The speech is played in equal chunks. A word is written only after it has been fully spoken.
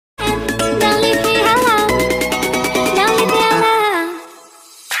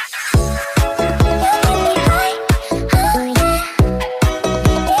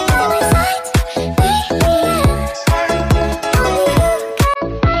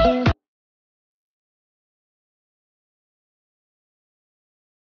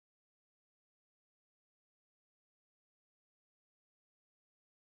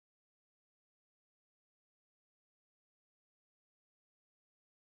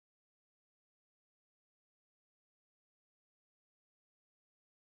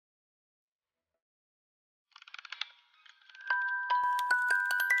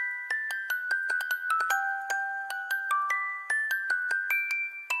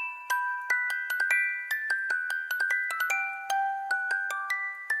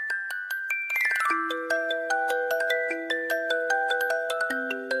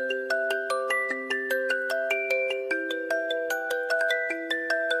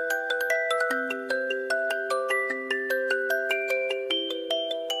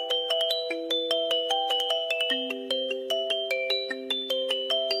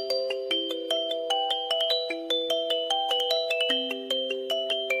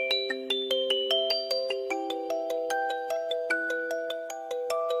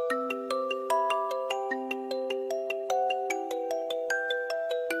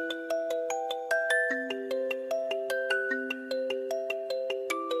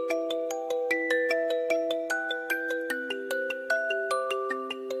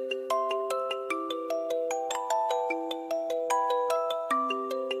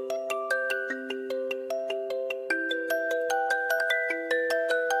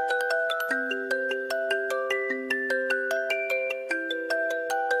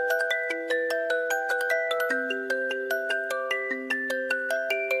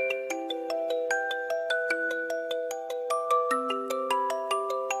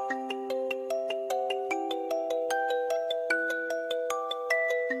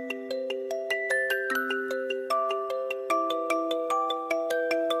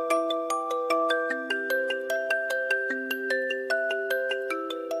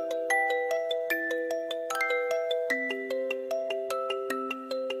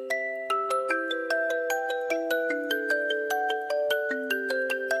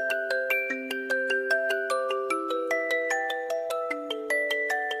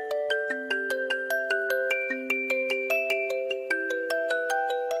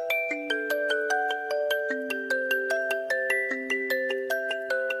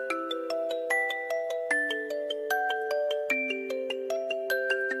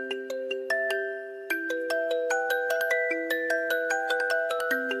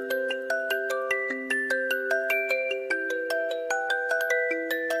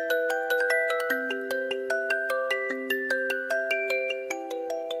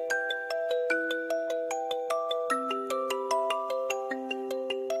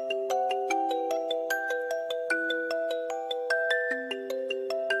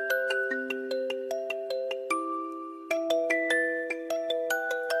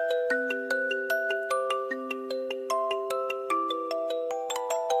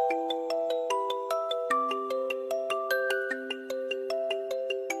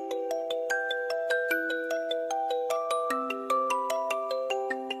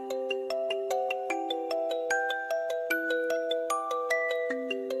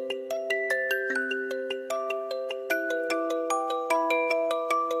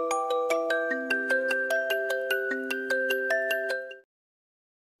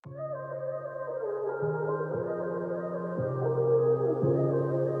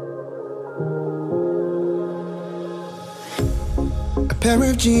Pair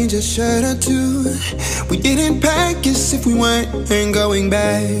of jeans, a shirt or two. We didn't pack as if we weren't going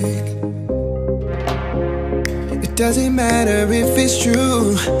back. It doesn't matter if it's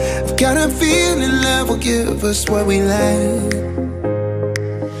true. I've got a feeling love will give us what we lack.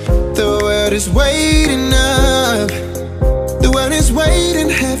 The world is waiting up. The world is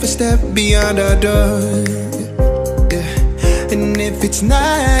waiting half a step beyond our door. Yeah. And if it's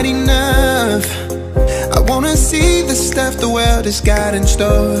not enough, I wanna see the stuff the world has got in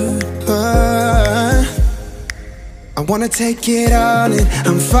store. I wanna take it all in,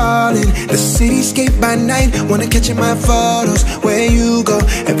 I'm falling. The cityscape by night, wanna catch in my photos. Where you go,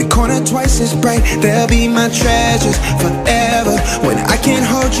 every corner twice as bright. They'll be my treasures forever. When I can't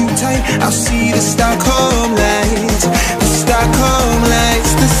hold you tight, I'll see the Stockholm lights. The Stockholm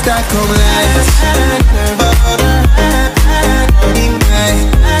lights, the Stockholm lights.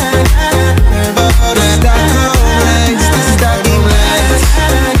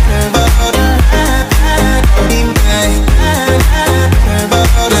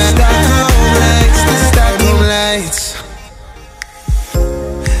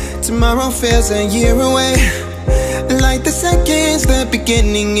 Tomorrow feels a year away, like the seconds, the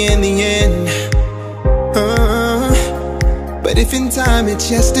beginning and the end. But if in time it's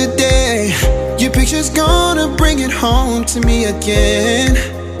yesterday, your picture's gonna bring it home to me again.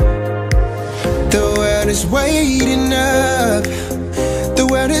 The world is waiting up. The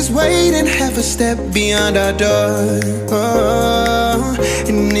world is waiting half a step beyond our door.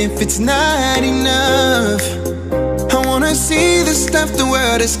 And if it's not enough, I wanna see the stuff the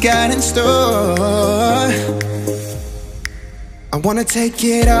world has got in store. I wanna take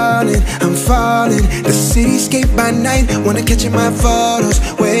it all in, I'm falling. The cityscape by night, wanna catch in my photos.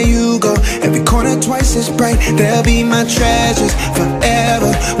 Where you go, every corner twice is bright, they'll be my treasures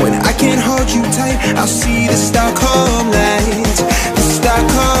forever. When I can't hold you tight, I'll see the Stockholm lights, the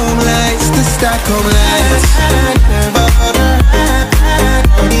Stockholm lights, the Stockholm lights.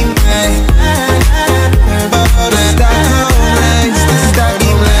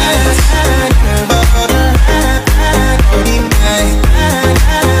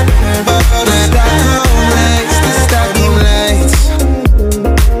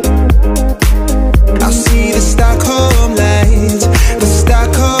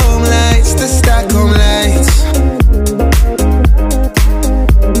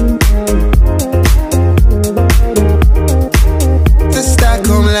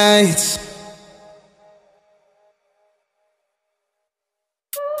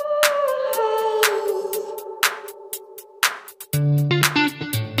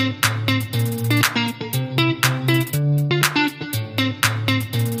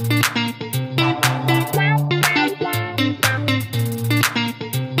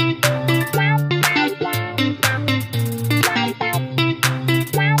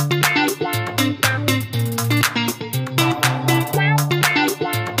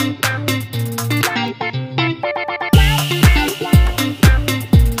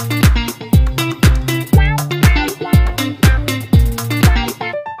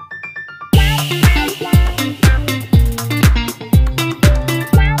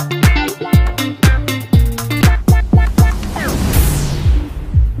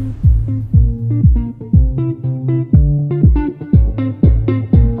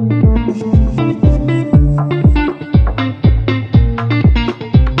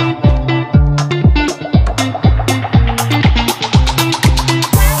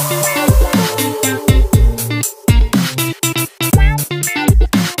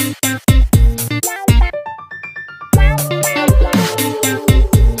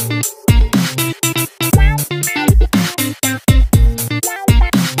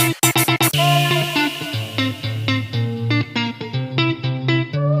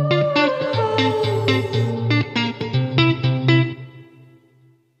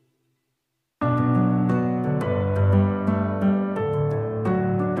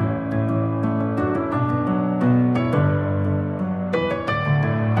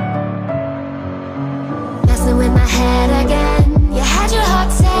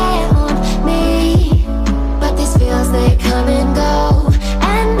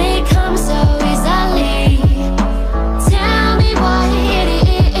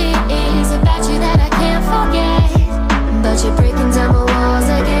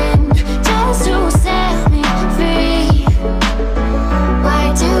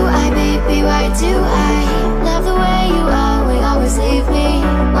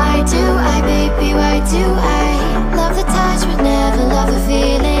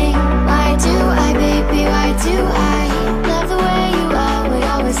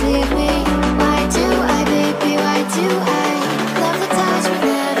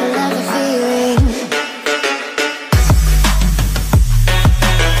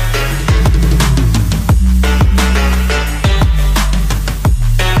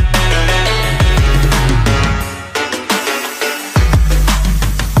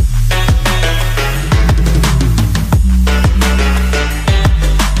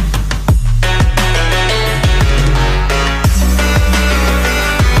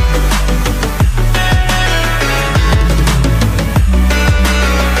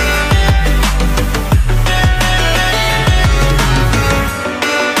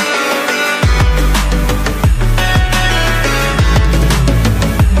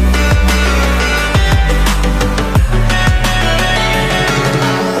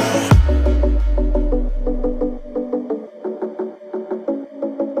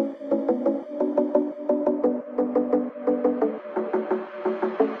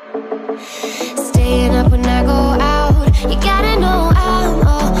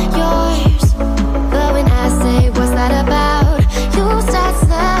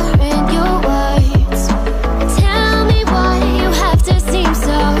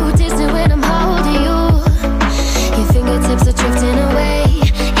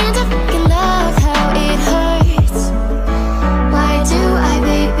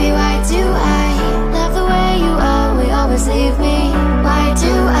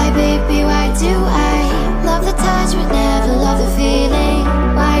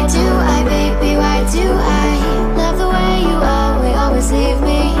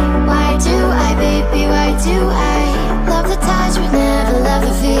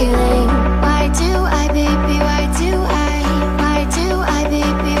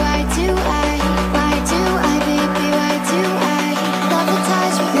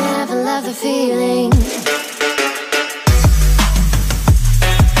 feeling.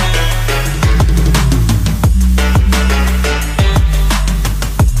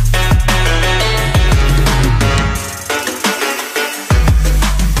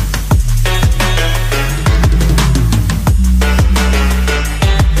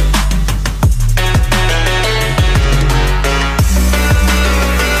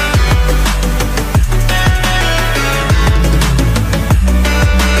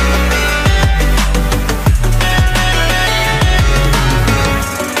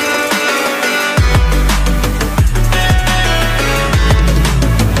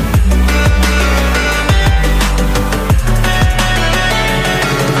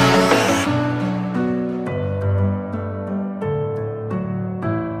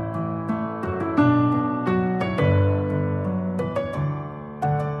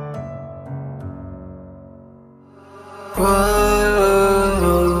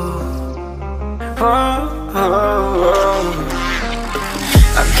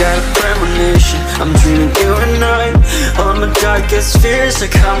 I'm dreaming you and I. All my darkest fears are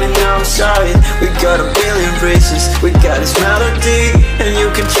coming outside. We got a billion races, we got this melody, and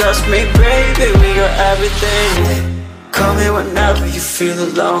you can trust me, baby, we got everything. Call me whenever you feel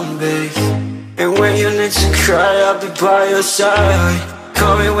alone, babe, and when you need to cry, I'll be by your side.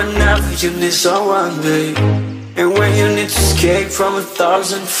 Call me whenever you need someone, babe, and when you need to escape from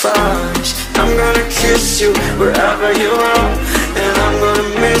 1,000 fires. I'm gonna kiss you wherever you are, and I'm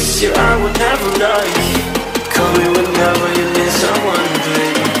gonna miss you, I will never lie. Call me whenever you need someone,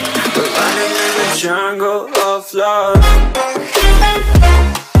 babe. We're running in the jungle of love.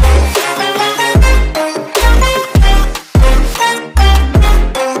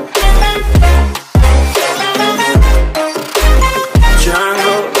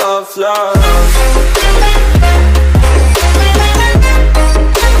 Jungle of love.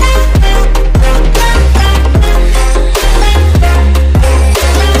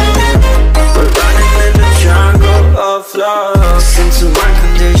 Listen to my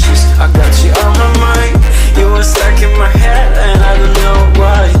conditions, I got you on my mind. You were stuck in my head and I don't know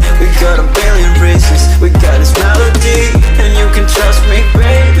why. We got a billion races, we got this melody, and you can trust me,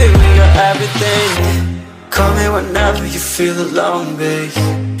 baby, we got everything. Call me whenever you feel alone, babe,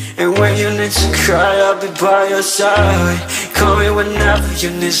 and when you need to cry, I'll be by your side. Call me whenever you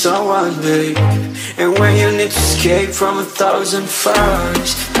need someone, babe, and when you need to escape from 1,000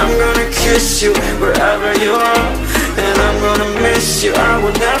 fires. I'm gonna kiss you wherever you are, and I'm gonna miss you, I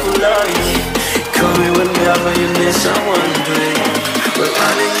will never lie. Call me whenever you need someone, babe. We're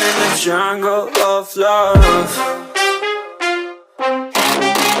running in the jungle of love.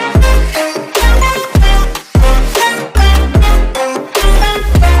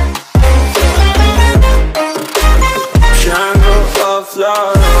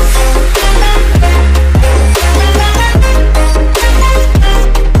 Love.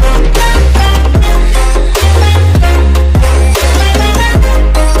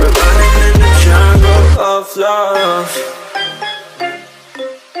 We're running in the jungle of love.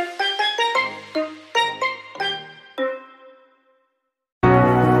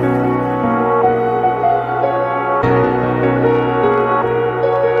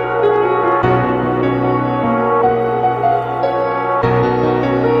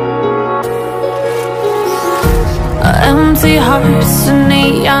 Empty hearts and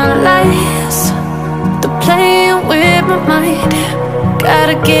neon lights, they're playing with my mind.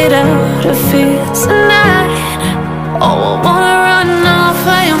 Gotta get out of here tonight. Oh, I wanna run off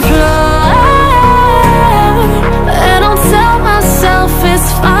and fly, and I'll tell myself it's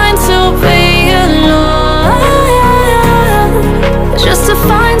fine to be alone, just to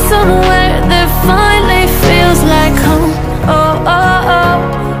find somewhere that finally feels like home. Oh, oh, oh.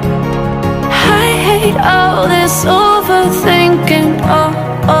 I hate all this overthinking, oh,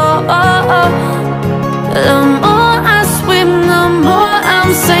 oh, oh, oh. The more I swim, the more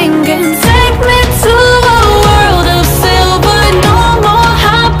I'm sinking. Take me to a world of silver, no more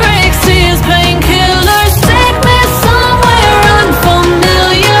heartbreaks, tears, painkillers. Take me somewhere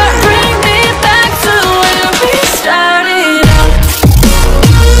unfamiliar, bring me back to where we started out.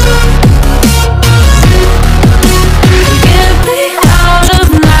 Get me out of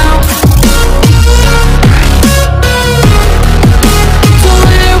now.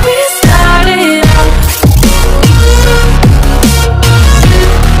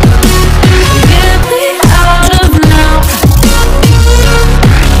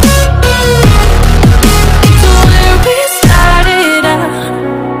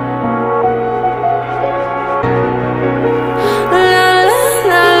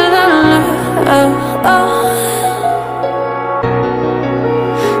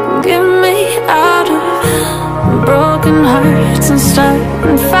 And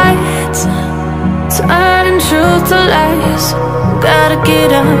starting fights, turning truth to lies. Gotta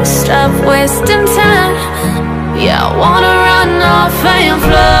get up, stop wasting time. Yeah, I wanna run off and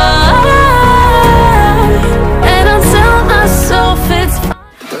fly, and I'll tell myself it's fine.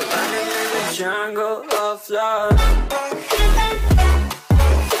 We're running in the jungle of love.